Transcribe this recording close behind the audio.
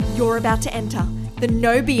You're about to enter the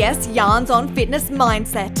No BS Yarns on Fitness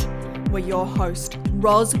mindset, where your host,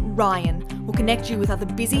 Roz Ryan, will connect you with other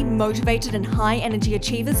busy, motivated and high energy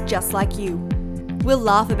achievers just like you. We'll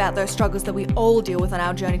laugh about those struggles that we all deal with on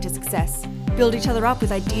our journey to success, build each other up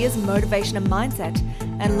with ideas, motivation and mindset,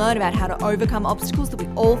 and learn about how to overcome obstacles that we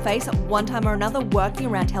all face at one time or another working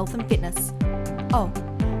around health and fitness. Oh,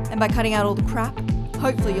 and by cutting out all the crap,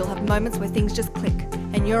 hopefully you'll have moments where things just click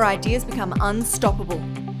and your ideas become unstoppable.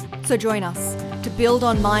 So join us to build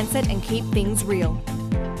on mindset and keep things real.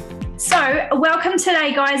 So welcome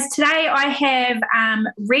today, guys. Today I have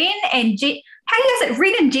Ren and Jen. How is it?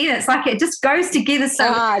 Ren and Jen. It's like it just goes together so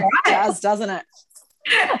it does, doesn't it?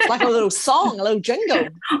 It's like a little song, a little jingle.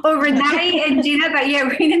 Or Renee and Jenna, but yeah,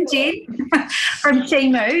 Ren and Jen from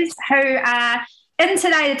She Moves, who are in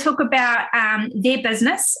today to talk about their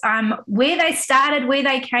business, where they started, where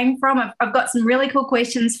they came from. I've got some really cool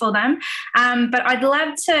questions for them, but I'd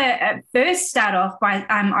love to first start off by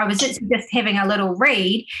I was just having a little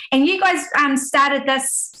read, and you guys started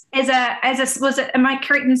this as a was it? Am I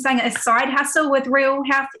correct in saying a side hustle with Real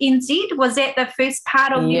Health NZ? Was that the first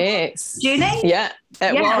part of your journey? Yeah,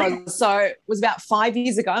 it was. So it was about 5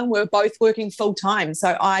 years ago, and we were both working full time.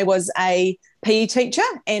 So I was a PE teacher,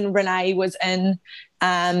 and Renee was in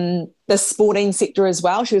the sporting sector as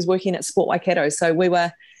well. She was working at Sport Waikato. So we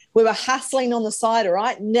were hustling on the side, all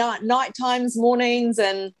right? Night times, mornings,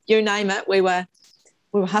 and you name it, we were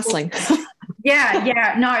hustling.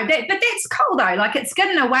 No, but that's cool though. Like it's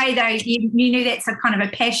good in a way though. You knew that's a kind of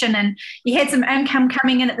a passion, and you had some income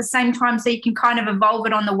coming in at the same time, so you can kind of evolve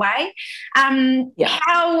it on the way.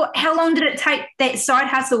 How long did it take that side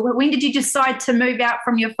hustle? When did you decide to move out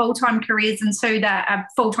from your full-time careers into the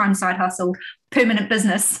full-time side hustle, permanent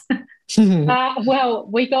business? Well,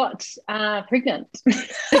 we got pregnant.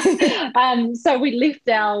 So we left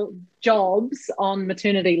our jobs on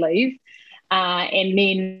maternity leave, and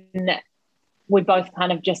then we both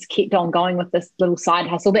kind of just kept on going with this little side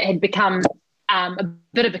hustle that had become a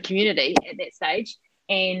bit of a community at that stage.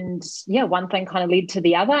 And yeah, one thing kind of led to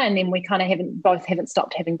the other, and then we kind of haven't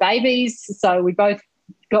stopped having babies. So we both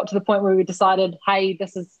got to the point where we decided, hey,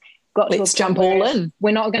 let's jump all in.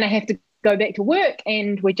 We're not going to have to go back to work,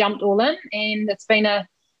 and we jumped all in, and it's been a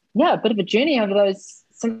bit of a journey over those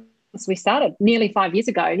since we started nearly 5 years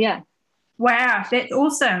ago. Yeah. Wow, that's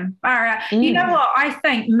awesome. You know what? I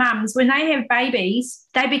think mums, when they have babies,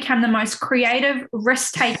 they become the most creative,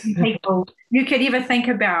 risk-taking people you could ever think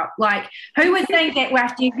about. Like, who would think that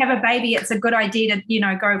after you have a baby, it's a good idea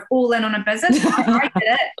to, go all in on a business? I did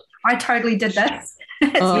it. I totally did this.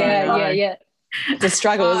 Yeah. It's a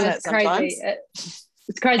struggle, isn't it, it's sometimes? Crazy.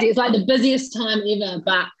 It's crazy. It's like the busiest time ever,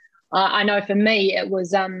 but I know for me it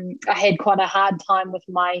was I had quite a hard time with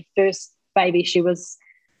my first baby. She was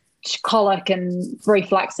colic and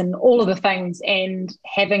reflux and all of the things, and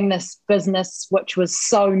having this business which was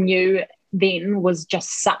so new then was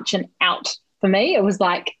just such an out for me. It was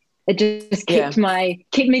like it just kept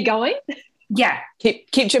me going.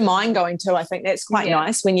 Kept your mind going too. I think that's quite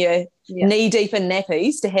nice when you're knee deep in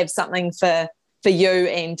nappies to have something for you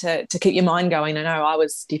and to keep your mind going. I know I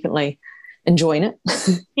was definitely enjoying it.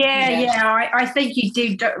 I think you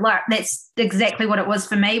do like that's exactly what it was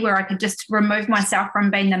for me, where I could just remove myself from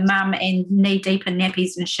being the mum and knee deep in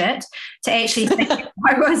nappies and shit to actually think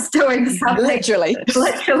I was doing something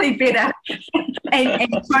literally better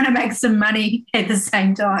and trying to make some money at the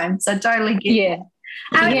same time. So totally get it.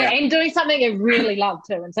 And doing something you really love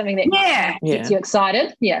too, and something that gets you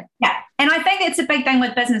excited. Yeah. And I think that's a big thing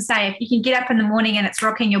with business. If you can get up in the morning and it's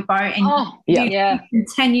rocking your boat, and you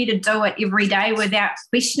continue to do it every day without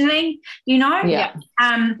questioning,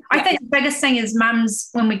 I think the biggest thing is mums,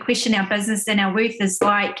 when we question our business and our worth, is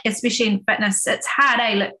like, especially in fitness, it's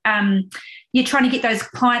hard. You're trying to get those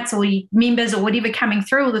clients or members or whatever coming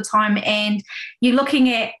through all the time, and you're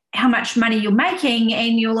looking at how much money you're making,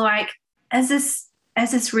 and you're like, is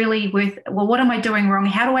this really worth it? Well, what am I doing wrong?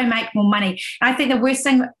 How do I make more money? And I think the worst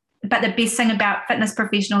thing, but the best thing about fitness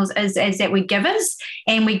professionals is that we're givers,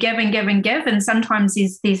 and we give and give and give. And sometimes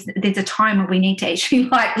there's a time where we need to actually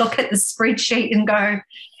look at the spreadsheet and go,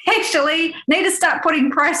 actually, need to start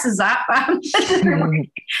putting prices up.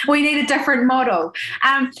 We need a different model.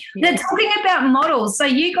 They're talking about models. So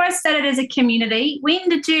you guys started as a community.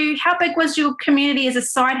 How big was your community as a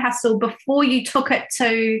side hustle before you took it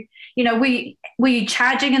to, were you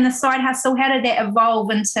charging in the side hustle? How did that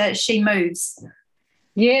evolve into She Moves?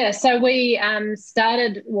 Yeah, so we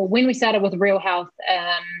started when we started with Real Health.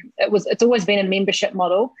 It's always been a membership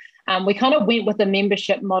model. We kind of went with the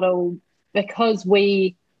membership model because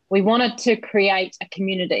we we wanted to create a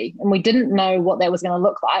community, and we didn't know what that was going to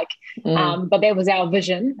look like, but that was our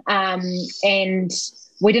vision. And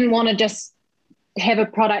we didn't want to just have a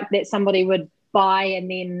product that somebody would buy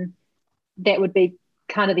and then that would be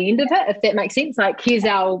kind of the end of it, if that makes sense. Like, here's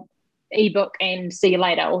our ebook and see you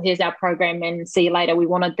later, or here's our program and see you later. We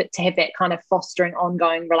wanted to have that kind of fostering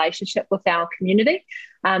ongoing relationship with our community.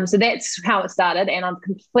 So that's how it started, and I've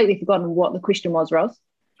completely forgotten what the question was, Ros.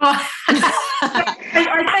 Oh,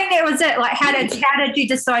 I think that was it. Like, how did you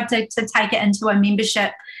decide to take it into a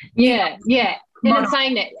membership? Yeah. And in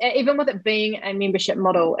saying that, even with it being a membership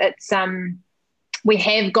model, it's we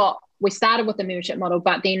started with the membership model,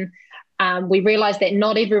 but then we realized that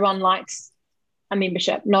not everyone likes a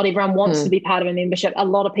membership. Not everyone wants to be part of a membership. A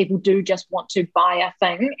lot of people do just want to buy a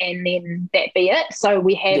thing and then that be it. So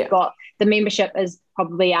we have got the membership is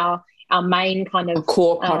probably our main kind of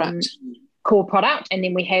core product. And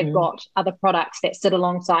then we have got other products that sit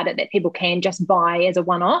alongside it that people can just buy as a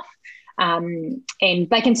one-off. And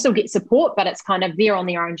they can still get support, but it's kind of they're on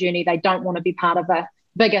their own journey. They don't want to be part of a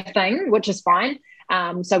bigger thing, which is fine.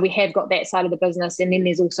 So we have got that side of the business. And then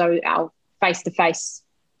there's also our face-to-face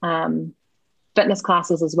fitness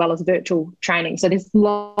classes as well as virtual training. So there's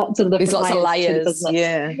lots of layers to the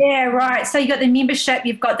business. Yeah, right. So you've got the membership,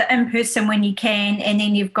 you've got the in-person when you can, and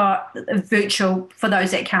then you've got virtual for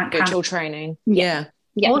those that can't come. Virtual training. Yeah.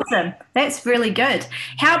 Awesome. That's really good.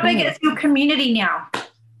 How big is your community now?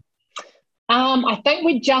 I think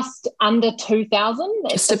we're just under 2,000.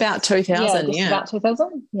 Just about 2,000, yeah. About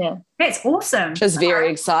 2,000, yeah. That's awesome. Which is very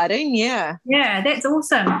exciting, yeah. Yeah, that's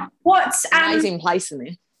awesome. What's amazing place in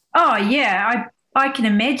there. Oh, yeah, I can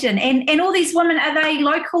imagine. And all these women, are they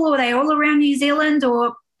local or are they all around New Zealand,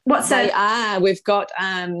 or what's that? They are. We've got,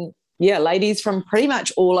 ladies from pretty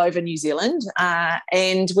much all over New Zealand.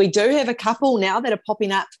 And we do have a couple now that are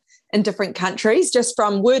popping up in different countries, just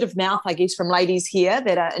from word of mouth, I guess, from ladies here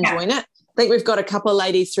that are enjoying it. I think we've got a couple of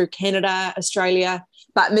ladies through Canada, Australia,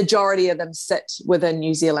 but majority of them sit within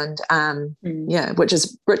New Zealand. Which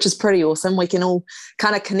is pretty awesome. We can all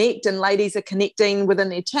kind of connect, and ladies are connecting within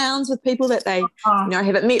their towns with people that they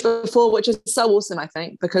haven't met before, which is so awesome, I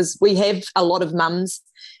think, because we have a lot of mums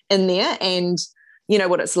in there, and you know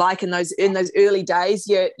what it's like in those early days.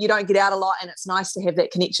 You don't get out a lot, and it's nice to have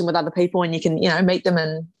that connection with other people, and you can meet them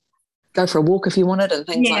and go for a walk if you wanted and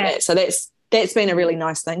things like that. So that's been a really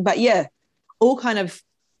nice thing. But yeah, all kind of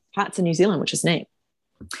parts of New Zealand, which is neat.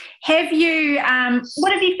 Have you,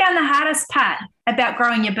 what have you found the hardest part about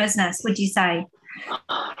growing your business, would you say?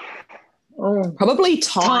 Probably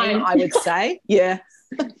time, I would say. Yeah.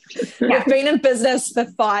 We've been in business for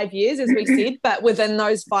 5 years, as we said, but within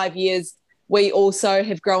those 5 years, we also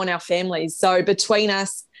have grown our families. So between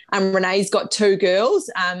us, Renee's got 2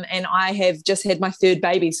 girls, and I have just had my 3rd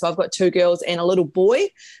baby. So I've got 2 girls and a little boy.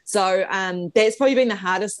 So that's probably been the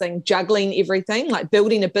hardest thing, juggling everything, like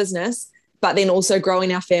building a business, but then also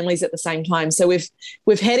growing our families at the same time. So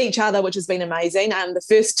we've had each other, which has been amazing. The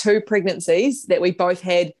first 2 pregnancies that we both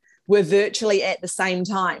had were virtually at the same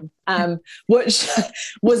time, which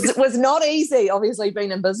was not easy, obviously,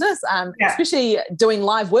 being in business, especially doing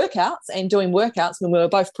live workouts and doing workouts when we were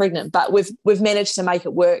both pregnant. But we've managed to make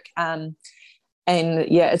it work. And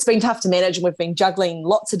it's been tough to manage, and we've been juggling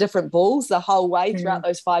lots of different balls the whole way throughout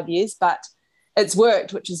those 5 years, but it's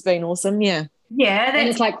worked, which has been awesome. Yeah. Yeah, and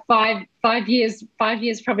it's like five years. 5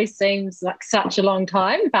 years probably seems like such a long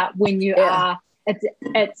time, but when you are,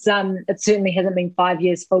 it certainly hasn't been 5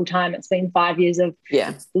 years full time. It's been 5 years of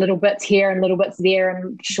little bits here and little bits there,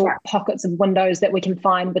 and short pockets of windows that we can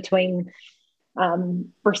find between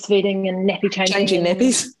breastfeeding and nappy changing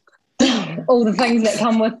nappies, all the things that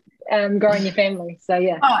come with growing your family. So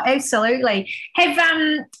yeah. Oh, absolutely. Have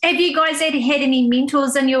you guys had any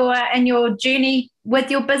mentors in your journey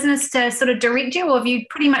with your business to sort of direct you, or have you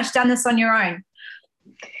pretty much done this on your own?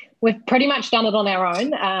 We've pretty much done it on our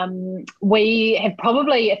own. We have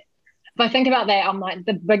probably, if I think about that, I'm like,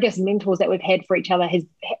 the biggest mentors that we've had for each other has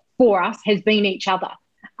been each other.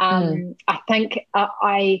 I think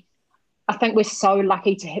I think we're so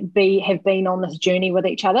lucky to have been on this journey with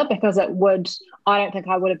each other, because I don't think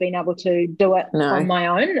I would have been able to do it on my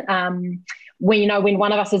own. When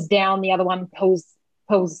one of us is down, the other one pulls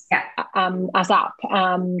us up.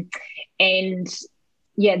 And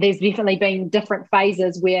yeah, there's definitely been different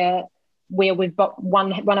phases where we've got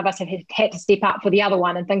one of us have had to step up for the other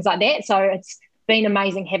one and things like that. So it's been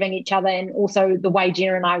amazing having each other, and also the way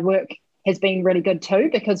Jenna and I work has been really good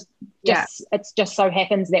too, because it's just so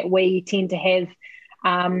happens that we tend to have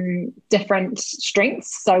different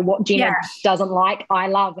strengths. So what Jenna doesn't like, I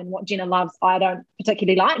love, and what Jenna loves, I don't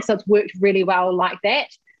particularly like. So it's worked really well like that.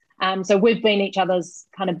 So we've been each other's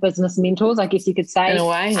kind of business mentors, I guess you could say. In a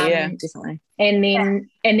way, yeah, definitely. And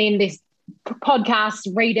then there's podcasts,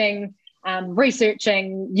 reading,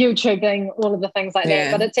 researching, YouTubing, all of the things like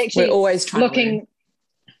that. But it's actually we're always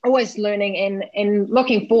always learning and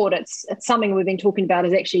looking forward. It's something we've been talking about,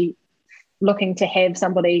 is actually looking to have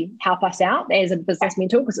somebody help us out as a business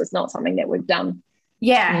mentor, because it's not something that we've done.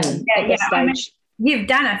 At this stage. I mean, you've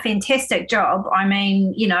done a fantastic job. I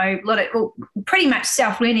mean, pretty much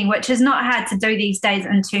self-learning, which is not hard to do these days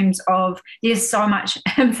in terms of there's so much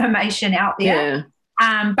information out there.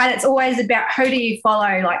 But it's always about who do you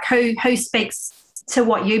follow, like who speaks to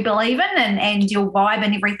what you believe in and your vibe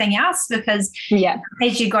and everything else, because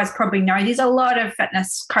as you guys probably know, there's a lot of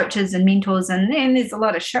fitness coaches and mentors and there's a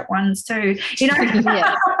lot of shit ones too, it's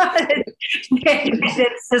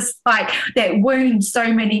just like that wounds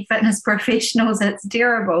so many fitness professionals. It's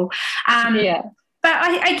terrible. But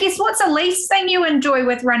I guess what's the least thing you enjoy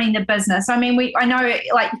with running the business? I mean, I know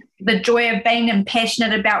like the joy of being and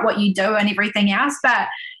passionate about what you do and everything else, but,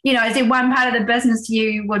 is there one part of the business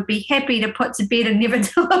you would be happy to put to bed and never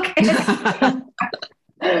to look at?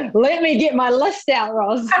 Let me get my list out,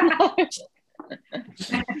 Roz.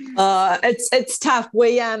 It's tough.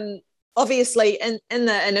 We obviously in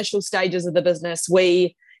the initial stages of the business,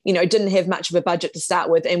 we, didn't have much of a budget to start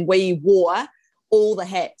with, and we wore all the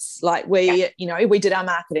hats. Like we did our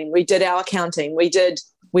marketing, we did our accounting, we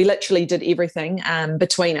literally did everything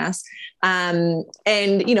between us. And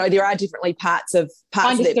there are definitely parts of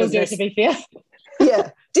that business. Do, to be fair.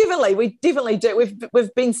 Yeah, definitely. We definitely do.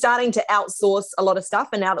 We've been starting to outsource a lot of stuff,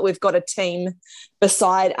 and now that we've got a team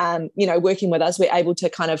beside working with us, we're able to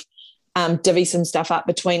kind of divvy some stuff up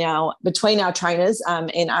between our trainers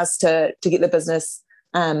and us to get the business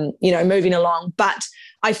moving along. But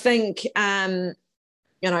I think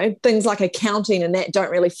things like accounting and that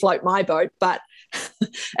don't really float my boat, but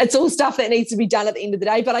it's all stuff that needs to be done at the end of the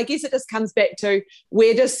day. But I guess it just comes back to,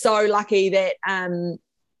 we're just so lucky that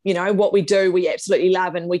what we do, we absolutely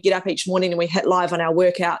love, and we get up each morning and we hit live on our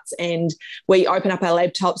workouts and we open up our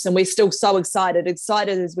laptops, and we're still so excited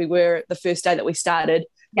as we were the first day that we started,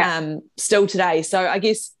 still today. So I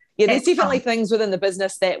guess there's definitely things within the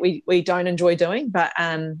business that we don't enjoy doing, but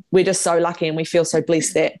we're just so lucky and we feel so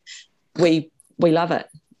blessed that we love it.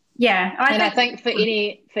 Yeah, I think for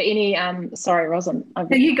any sorry, Roz,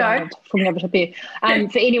 there you go. From over to there.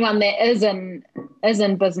 For anyone that is in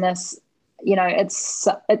business,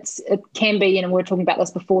 it can be, we were talking about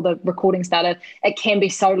this before the recording started, it can be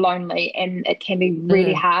so lonely and it can be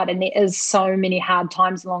really hard, and there is so many hard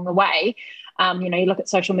times along the way. You look at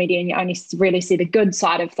social media and you only really see the good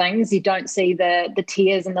side of things. You don't see the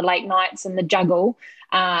tears and the late nights and the juggle.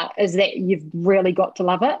 Is that you've really got to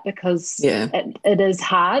love it, because it is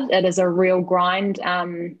hard. It is a real grind.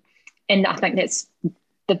 And I think that's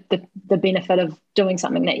the benefit of doing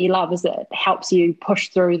something that you love, is that it helps you push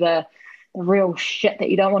through the real shit that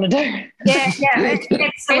you don't want to do. Yeah.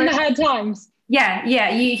 And the hard times. Yeah,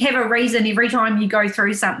 you have a reason every time you go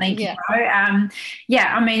through something. I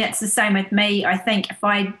mean, it's the same with me. I think if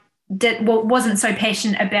I wasn't so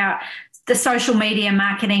passionate about the social media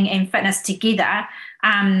marketing and fitness together,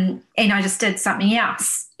 and I just did something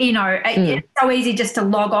else, it's so easy just to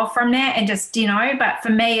log off from that and just, but for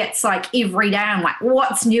me, it's like every day I'm like,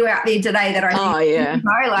 what's new out there today that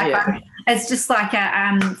I it's just like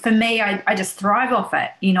for me, I just thrive off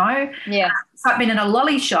it, It's like being in a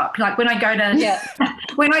lolly shop. Like when I go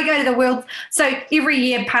to the world, so every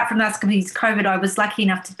year, apart from last COVID, I was lucky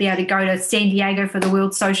enough to be able to go to San Diego for the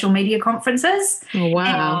World Social Media Conferences. Oh,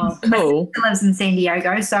 wow. And my sister lives in San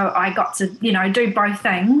Diego, so I got to, do both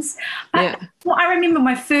things. But I remember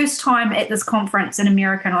my first time at this conference in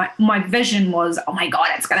America, and my vision was, oh my God,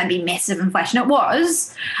 it's going to be massive inflation. It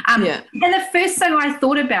was. And the first thing I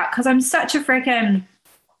thought about, because I'm such a freaking,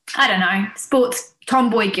 I don't know, sports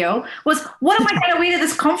tomboy girl, was what am I going to wear to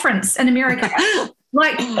this conference in America?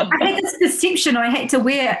 Like, I had this perception I had to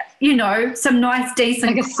wear, some nice,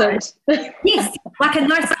 decent. Like a suit. Yes, like a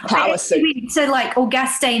nice power suit. We went to like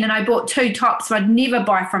Augustine and I bought 2 tops, so I'd never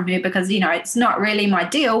buy from her because, it's not really my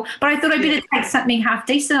deal. But I thought I'd better take something half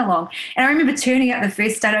decent along. And I remember turning out the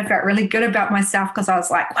first day, I felt really good about myself because I was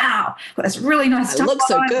like, wow, got this really nice stuff. It looks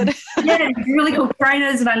so good. Really cool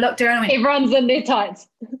trainers. And I looked around and went, everyone's in their tights.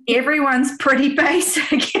 Everyone's pretty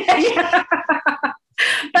basic.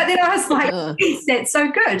 But then I was like, yes, that's so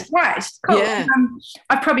good. Right, cool. Yeah.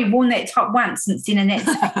 I've probably worn that top once since then, and that's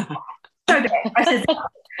so bad. I said,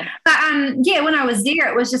 But when I was there,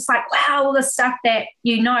 it was just like, wow, all the stuff that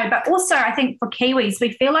But also, I think for Kiwis,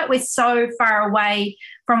 we feel like we're so far away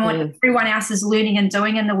from what everyone else is learning and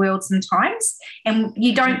doing in the world sometimes. And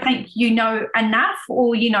you don't think you know enough,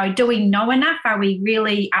 or, do we know enough? Are we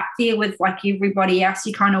really up there with like everybody else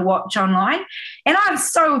you kind of watch online? And I'm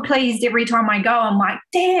so pleased every time I go. I'm like,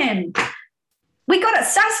 damn, we got it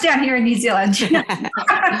sus down here in New Zealand.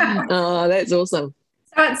 Oh, that's awesome.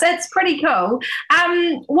 So it's pretty cool.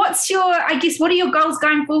 What are your goals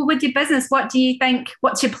going forward with your business? What do you think,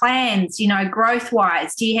 what's your plans,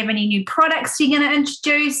 growth-wise? Do you have any new products you're going to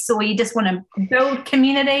introduce, or you just want to build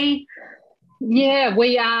community? Yeah,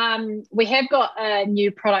 we have got a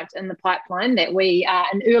new product in the pipeline that we are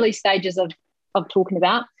in early stages of talking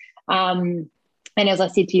about. And as I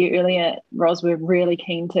said to you earlier, Ros, we're really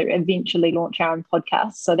keen to eventually launch our own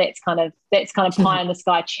podcast. So that's kind of pie in the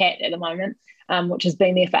sky chat at the moment. Which has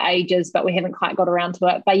been there for ages, but we haven't quite got around to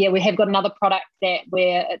it. But yeah, we have got another product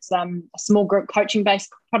where it's a small group coaching based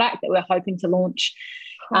product that we're hoping to launch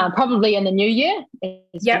probably in the new year.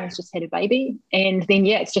 Jenna's just had a baby, and then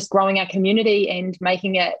it's just growing our community and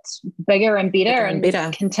making it bigger and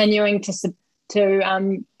better, continuing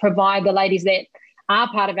to provide the ladies that are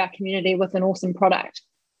part of our community with an awesome product.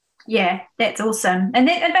 Yeah, that's awesome, and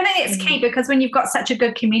I think that's key, because when you've got such a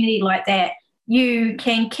good community like that, you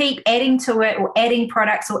can keep adding to it, or adding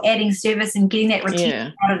products, or adding service, and getting that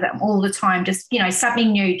retention out of them all the time. Just,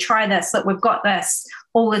 something new, try this, look, we've got this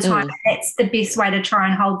all the time. That's the best way to try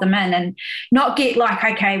and hold them in, and not get like,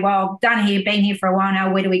 okay, well, done here, been here for a while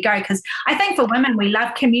now, where do we go? Because I think for women, we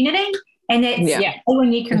love community, and that's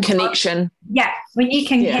when you can connection. When you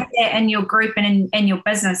can have that in your group and in your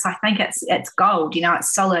business, I think it's gold,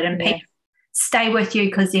 it's solid, and people stay with you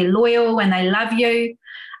because they're loyal and they love you.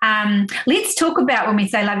 Let's talk about, when we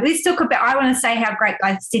say love, I want to say how great,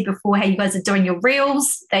 I said before, how you guys are doing your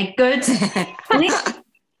reels. They're good.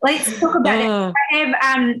 Let's talk about it.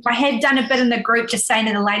 I have done a bit in the group, just saying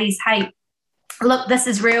to the ladies, hey, look, this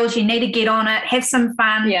is reels. You need to get on it, have some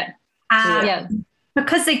fun.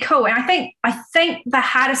 Because they're cool. And I think the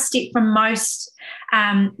hardest step for most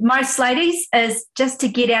ladies is just to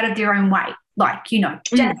get out of their own way. Like,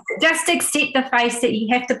 just accept the face that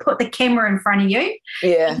you have to put the camera in front of you.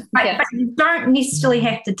 But you don't necessarily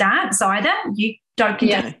have to dance either. You don't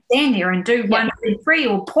get to stand there and do 1, 2, 3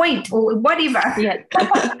 or point or whatever. They're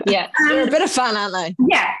a bit of fun, aren't they?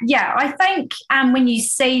 Yeah. I think when you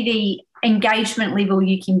see the engagement level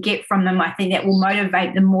you can get from them, I think that will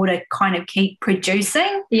motivate them more to kind of keep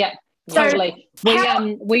producing. Yeah, totally.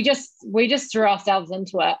 We just threw ourselves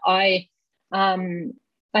into it.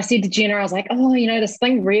 I said to Jenna, I was like, this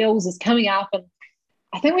thing Reels is coming up, and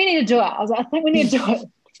I think we need to do it. I was like, I think we need to do it.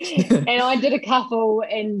 And I did a couple,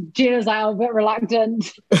 and Jenna's like, I'm a bit reluctant.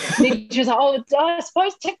 Then she was like, I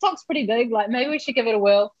suppose TikTok's pretty big. Like, maybe we should give it a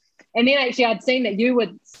whirl. And then actually I'd seen that you were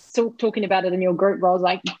still talking about it in your group, where I was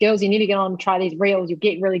like, girls, you need to get on and try these Reels. You'll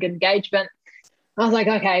get really good engagement. I was like,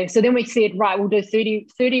 okay. So then we said, right, we'll do 30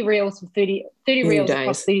 Reels for 30 Reels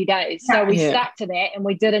across 30 days. So we stuck to that, and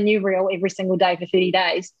we did a new Reel every single day for 30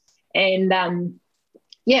 days. And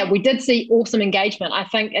we did see awesome engagement. I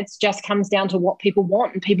think it just comes down to what people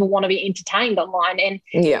want, and people want to be entertained online. And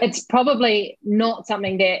it's probably not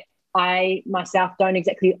something that I myself I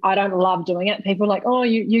don't love doing it. People are like, oh,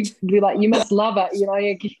 you must love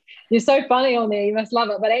it. You're so funny on there, you must love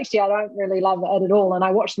it. But actually, I don't really love it at all. And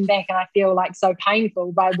I watch them back, and I feel like so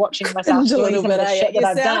painful by watching myself doing some of the shit that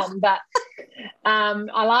I've done. But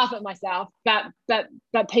I laugh at myself. But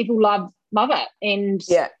people love it. And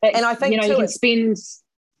and I think you can spend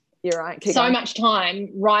so much time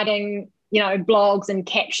writing, blogs and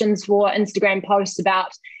captions for Instagram posts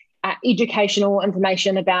about educational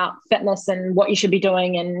information about fitness and what you should be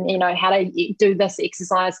doing, and how to do this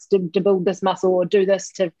exercise to build this muscle, or do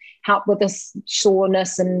this to help with this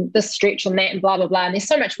soreness and this stretch and that, and blah blah blah. And there's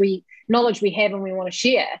so much knowledge we have and we want to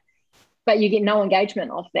share, but you get no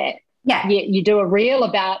engagement off that. You do a reel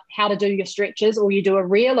about how to do your stretches, or you do a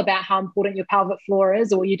reel about how important your pelvic floor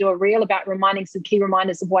is, or you do a reel about reminding some key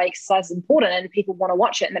reminders of why exercise is important, and people want to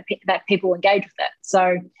watch it, and that people engage with it.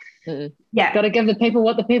 So got to give the people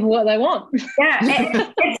what they want.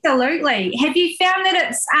 Absolutely. Have you found that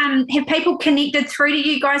it's have people connected through to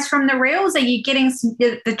you guys from the reels? Are you getting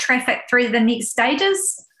the traffic through the next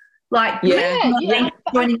stages? I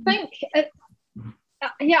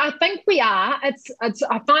think we are.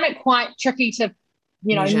 I find it quite tricky to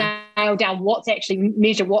nail down what's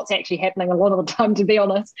actually happening a lot of the time, to be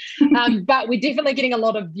honest. But we're definitely getting a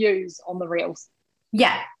lot of views on the reels.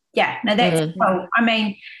 Yeah, no, that's cool. I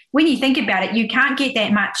mean, when you think about it, you can't get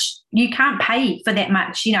that much. You can't pay for that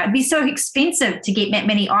much. You know, it'd be so expensive to get that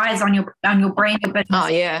many eyes on your brand, your business. Oh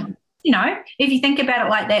yeah. You know, if you think about it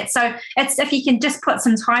like that. So it's, if you can just put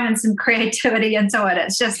some time and some creativity into it,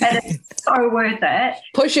 it's just, it is so worth it.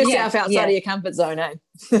 Push yourself outside of your comfort zone, eh?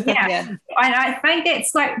 Yeah. I think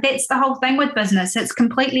that's the whole thing with business. It's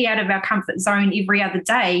completely out of our comfort zone every other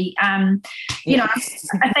day. You know,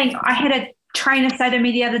 I think I had a trainer say to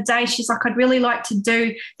me the other day, she's like, I'd really like to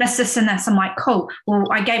do this, this, and this. I'm like, cool.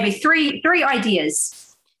 Well, I gave her three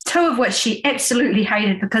ideas, two of which she absolutely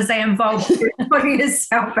hated because they involved putting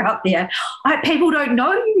yourself out there. People don't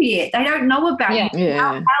know you yet. They don't know about you.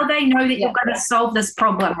 Yeah. How they know that you're going to solve this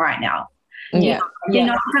problem right now? Yeah. You're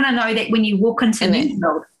not going to know that when you walk into the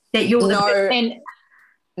world that you're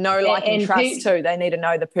and trust too. They need to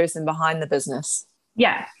know the person behind the business.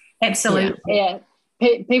 Yeah, absolutely. Yeah.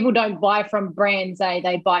 People don't buy from brands,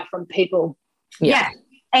 they buy from people. Yeah.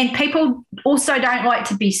 And people also don't like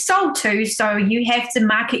to be sold to, so you have to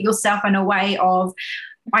market yourself in a way of,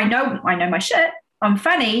 I know my shit, I'm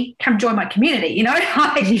funny, come join my community, you know?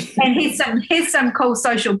 And here's some cool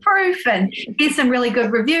social proof, and here's some really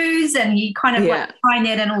good reviews, and you kind of like find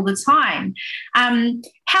that in all the time.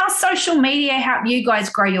 How social media help you guys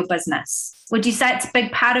grow your business? Would you say it's a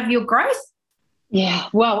big part of your growth? Yeah,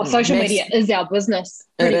 well, social media is our business.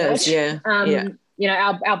 It is, yeah. You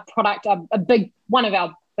know, our product, one of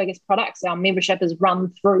our biggest products, our membership, is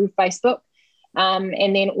run through Facebook,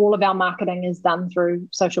 and then all of our marketing is done through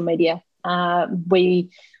social media. We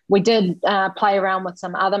did play around with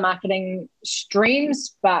some other marketing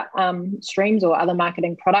streams or other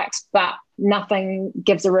marketing products, but nothing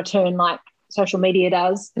gives a return like social media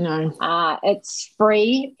does. No. It's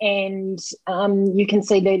free, and you can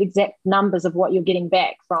see the exact numbers of what you're getting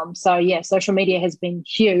back from. So yeah, social media has been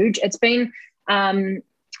huge. It's been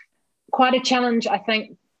quite a challenge, I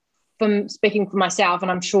think, from speaking for myself, and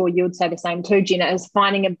I'm sure you would say the same too, Jenna, is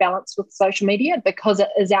finding a balance with social media, because it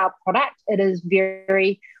is our product. It is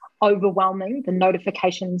very overwhelming, the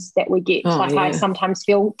notifications that we get. I sometimes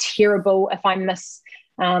feel terrible if I miss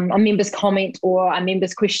a member's comment or a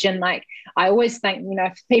member's question. Like, I always think, you know,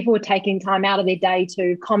 if people are taking time out of their day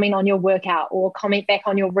to comment on your workout or comment back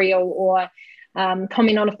on your reel or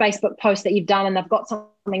comment on a Facebook post that you've done, and they've got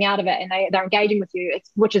something out of it, and they're engaging with you,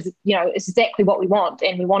 which is, you know, it's exactly what we want,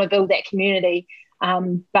 and we want to build that community.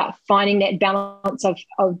 But finding that balance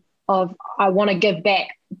of I want to give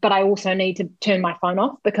back, but I also need to turn my phone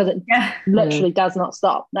off, because it literally does not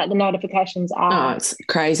stop. Like, the notifications are... Oh, it's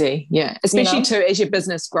crazy. Yeah. Especially too, as your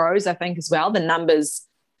business grows, I think as well, the numbers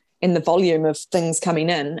and the volume of things coming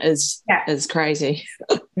in is crazy.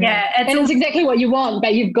 Yeah. It's exactly what you want,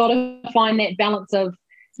 but you've got to find that balance of,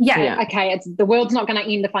 okay, the world's not going to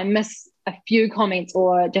end if I miss a few comments,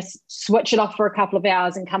 or just switch it off for a couple of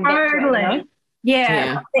hours and come back to it, you know?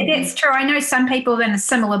 Yeah, that's true. I know some people in a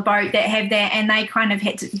similar boat that have that, and they kind of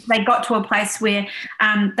they got to a place where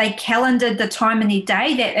they calendared the time in their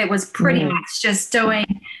day that it was pretty much just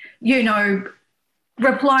doing, you know,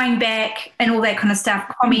 replying back and all that kind of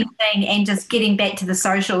stuff, commenting and just getting back to the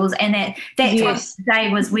socials. And that time of the day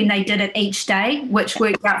was when they did it each day, which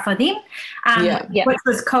worked out for them, which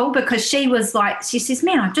was cool, because she was like, she says,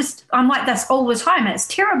 man, I'm like this all the time. It's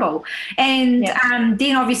terrible. And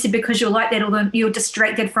then obviously, because you're like that, you're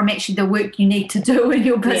distracted from actually the work you need to do in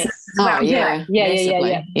your business as well.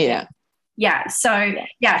 Yeah. So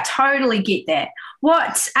totally get that.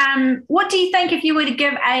 What do you think, if you were to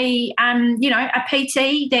give a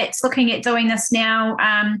PT that's looking at doing this now,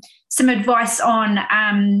 some advice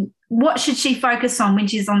on what should she focus on when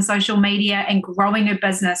she's on social media and growing her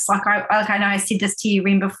business? Like I know I said this to you,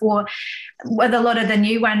 Ren, before, with a lot of the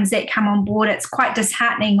new ones that come on board, it's quite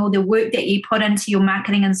disheartening, all the work that you put into your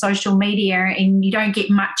marketing and social media, and you don't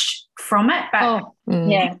get much from it. But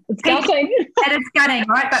it's gutting. It is gutting,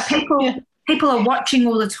 right? But people are watching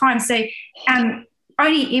all the time. So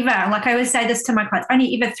only ever, like I always say this to my clients,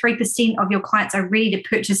 only ever 3% of your clients are ready to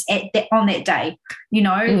purchase on that day. You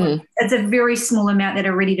know, it's a very small amount that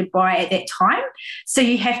are ready to buy at that time. So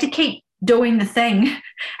you have to keep doing the thing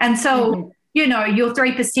until, you know, your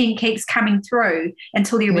 3% keeps coming through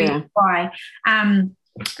until you're ready to buy.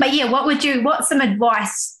 But what's some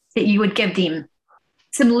advice that you would give them?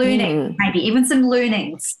 Some learning, maybe even some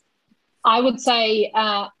learnings. I would say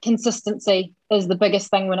consistency is the biggest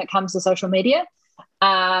thing when it comes to social media.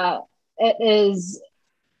 It is,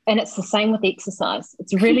 and it's the same with exercise.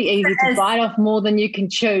 It's really easy to bite off more than you can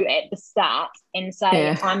chew at the start and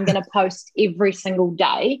say, I'm going to post every single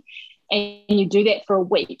day, and you do that for a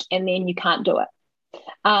week and then you can't do it.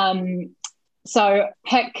 So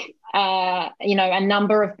pick a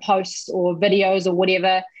number of posts or videos or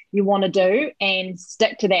whatever you want to do, and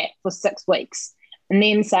stick to that for 6 weeks. And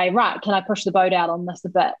then say, right, can I push the boat out on this a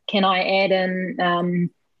bit? Can I add in,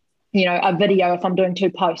 a video if I'm doing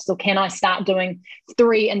 2 posts? Or can I start doing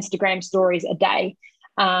 3 Instagram stories a day?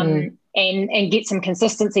 And get some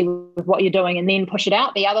consistency with what you're doing, and then push it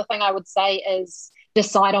out. The other thing I would say is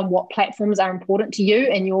decide on what platforms are important to you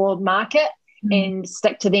and your market, and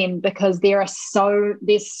stick to them, because there's so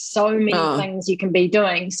many things you can be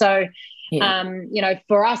doing. So,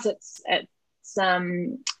 for us, it's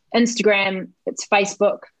Instagram, it's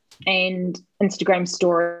Facebook, and Instagram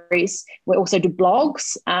stories. We also do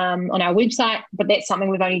blogs on our website, but that's something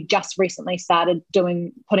we've only just recently started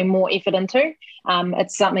putting more effort into.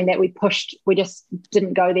 It's something that we pushed. We just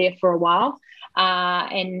didn't go there for a while. So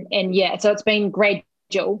it's been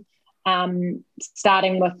gradual,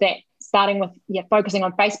 starting with focusing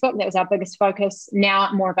on Facebook. That was our biggest focus.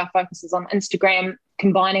 Now more of our focus is on Instagram,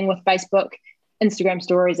 combining with Facebook, Instagram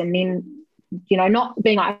stories, and then, not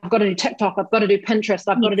being like, I've got to do TikTok, I've got to do Pinterest,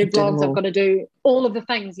 I've got to do blogs, I've got to do all of the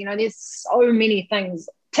things. There's so many things.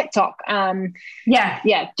 TikTok.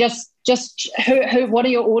 Just who what are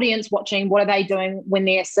your audience watching? What are they doing when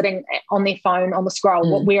they're sitting on their phone on the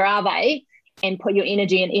scroll? Where are they? And put your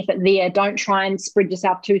energy and effort there. Don't try and spread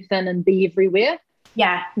yourself too thin and be everywhere.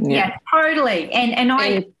 Yeah, totally.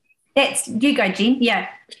 And that's, you go, Jen. Yeah.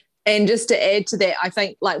 And just to add to that, I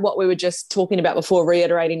think like what we were just talking about before,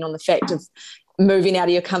 reiterating on the fact of moving out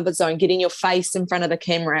of your comfort zone, getting your face in front of the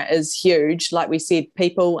camera is huge. Like we said,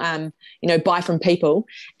 people, buy from people,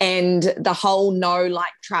 and the whole know,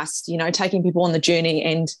 like, trust, taking people on the journey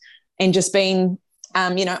and just being,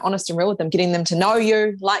 honest and real with them, getting them to know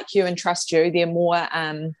you, like you, and trust you. They're more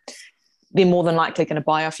than likely going to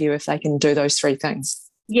buy off you if they can do those 3 things.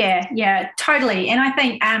 Yeah, totally. And I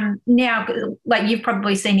think now, like you've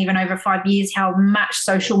probably seen even over 5 years, how much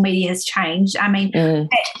social media has changed. I mean,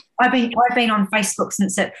 I've been on Facebook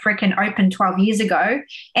since it freaking opened 12 years ago,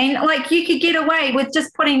 and like you could get away with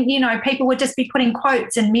just putting, people would just be putting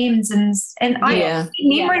quotes and memes and I have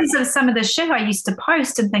memories of some of the shit I used to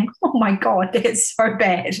post and think, oh my God, that's so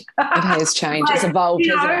bad. It has changed. It's evolved,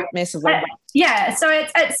 hasn't it? Massively. So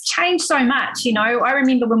it's changed so much. I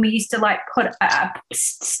remember when we used to like put a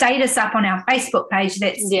status up on our Facebook page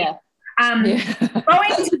that's going to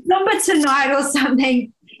Zumba tonight or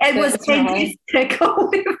something. It was fantastic.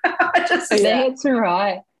 That's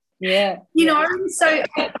right. Yeah. So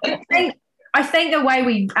I think the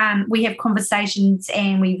way we have conversations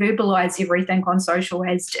and we verbalize everything on social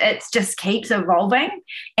it just keeps evolving.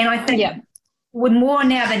 And I think with more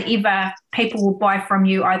now than ever, people will buy from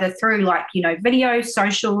you either through video,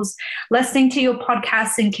 socials, listening to your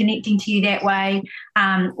podcasts and connecting to you that way,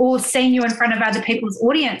 or seeing you in front of other people's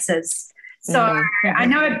audiences. So I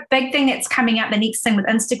know a big thing that's coming up, the next thing with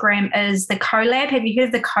Instagram is the collab. Have you heard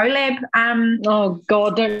of the collab? Oh,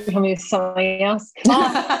 God, don't tell me something else. So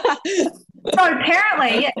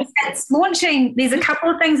apparently it's launching. There's a couple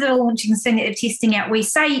of things that are launching soon that they're testing out. We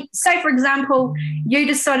say, for example, you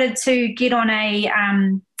decided to get on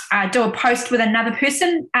do a post with another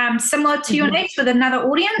person similar to your niche with another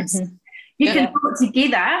audience. You can put it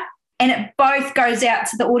together, and it both goes out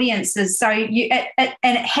to the audiences. So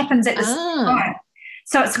it happens at the same time.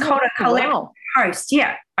 So it's called a collab post.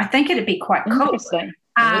 Yeah, I think it'd be quite cool. Interesting.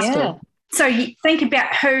 So you think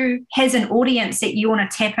about who has an audience that you want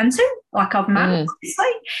to tap into, like of mums, obviously,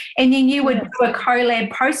 and then you would do a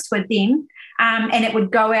collab post with them, and it would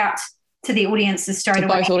go out to the audiences straight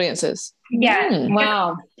away. Both audiences. Yeah.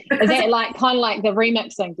 Wow. Is that kind of like the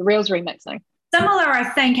remixing, the Reels remixing? Similar, I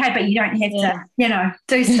think, hey, but you don't have to,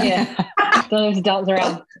 do stuff. Yeah. Don't have to dance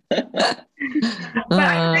around. But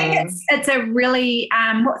I think it's a really,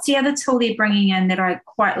 what's the other tool they're bringing in that I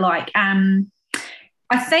quite like?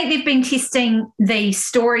 I think they've been testing the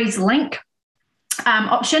stories link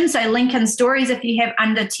option. So link in stories if you have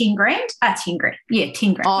under 10 grand. 10 grand. Yeah,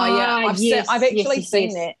 10 grand. Oh, yeah. I've actually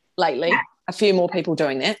seen that lately. Yeah. A few more people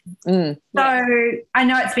doing that. So I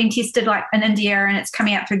know it's been tested like in India, and it's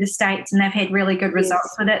coming out through the States, and they've had really good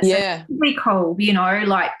results with it. So it's really cool,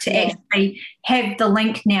 like to actually have the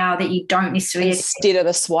link now that you don't necessarily instead of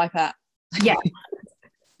the swipe out. Yeah.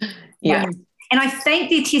 Yeah. And I think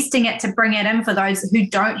they're testing it to bring it in for those who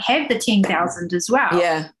don't have the 10,000 as well.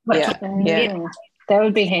 Yeah. That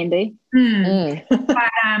would be handy. But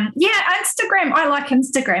Instagram, I like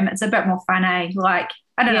Instagram. It's a bit more fun, Like,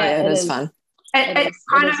 I don't know. Yeah, it is fun. It's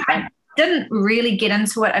kind of fun. I didn't really get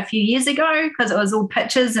into it a few years ago because it was all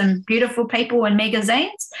pictures and beautiful people and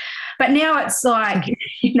magazines. But now it's like,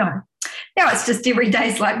 Now it's just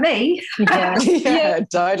everyday's like me. Yeah,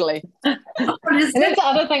 totally. And that's the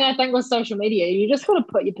other thing I think with social media. You just got to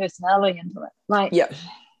put your personality into it. Like,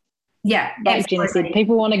 yeah, like Jenny said,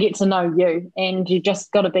 people want to get to know you, and you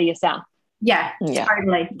just got to be yourself. Yeah,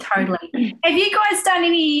 totally. Have you guys done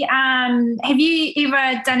any, have you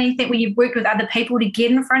ever done anything where you've worked with other people to get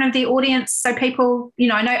in front of the audience? So people, you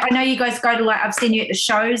know, I know you guys go to, like, I've seen you at the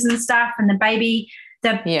shows and stuff and the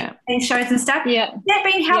shows and stuff. Yeah. Has that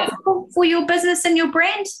been helpful for your business and your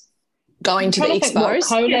brand? Going to the expos?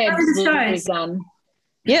 Collabs we've done.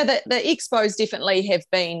 Yeah, the expos definitely have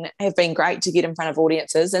been great to get in front of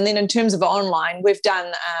audiences. And then in terms of online, we've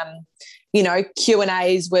done,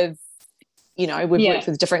 Q&As with, we've worked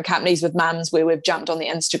with different companies with mums where we've jumped on the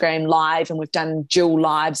Instagram live and we've done dual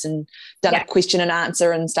lives and done a question and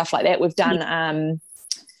answer and stuff like that. We've done,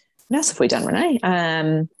 what else have we done,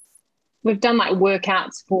 Renee? We've done like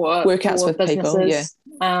workouts for with businesses.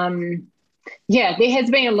 People, there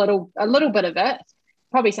has been a little bit of it.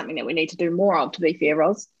 Probably something that we need to do more of, to be fair,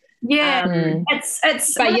 Ros. Yeah,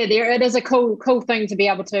 it is a cool thing to be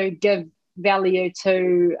able to give value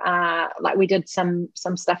to. Like we did some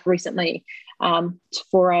stuff recently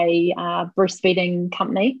for a breastfeeding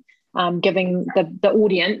company, giving the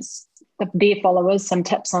audience, their followers, some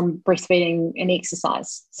tips on breastfeeding and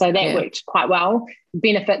exercise. So that worked quite well.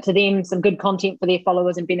 Benefit to them, some good content for their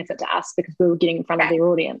followers, and benefit to us because we were getting in front of their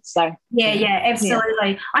audience. So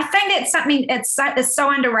absolutely. I think that's something it's so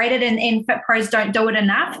underrated, and Fit Pros don't do it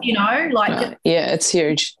enough. It's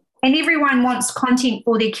huge. And everyone wants content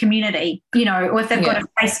for their community, or if they've got a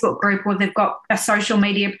Facebook group or they've got a social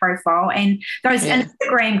media profile, and those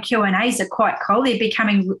Instagram Q&As are quite cool. They're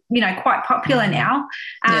becoming, quite popular now.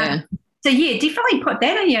 So definitely put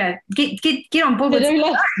that in your get on board with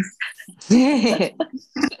it.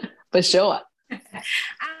 For sure.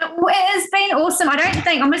 Well, it has been awesome. I'm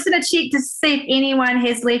just going to check to see if anyone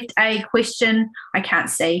has left a question. I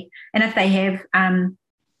can't see, and if they have,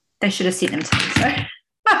 they should have sent them to me. So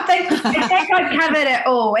I think I've covered it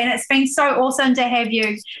all, and it's been so awesome to have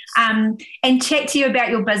you and chat to you about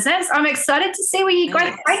your business. I'm excited to see where you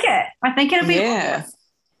guys take it. I think it'll be awesome.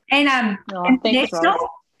 And international.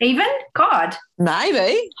 Even? God.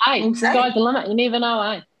 Maybe. Hey, sky's the limit. You never know,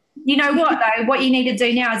 eh? You know what, though? What you need to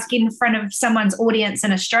do now is get in front of someone's audience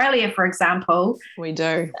in Australia, for example. We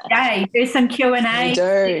do. Okay, do some Q&A. We do,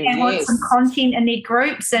 and want some content in their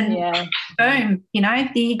groups, and boom,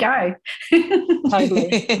 there you go.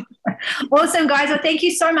 Totally. Awesome, guys. Well, thank you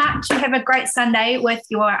so much. Have a great Sunday with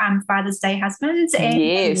your Father's Day husbands.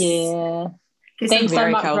 And Thanks so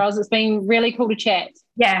much, Ros. It's been really cool to chat.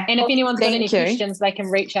 Yeah. And if anyone's got any questions, they can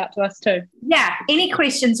reach out to us too. Yeah. Any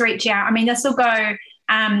questions, reach out. I mean, this will go,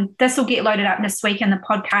 this will get loaded up this week in the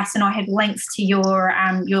podcast, and I have links to your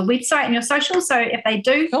website and your social. So if they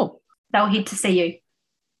do, they'll head to see you.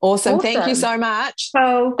 Awesome. Thank you so much.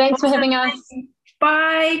 So thanks for having us.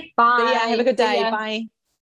 Bye. Bye. See ya. Have a good day. Bye.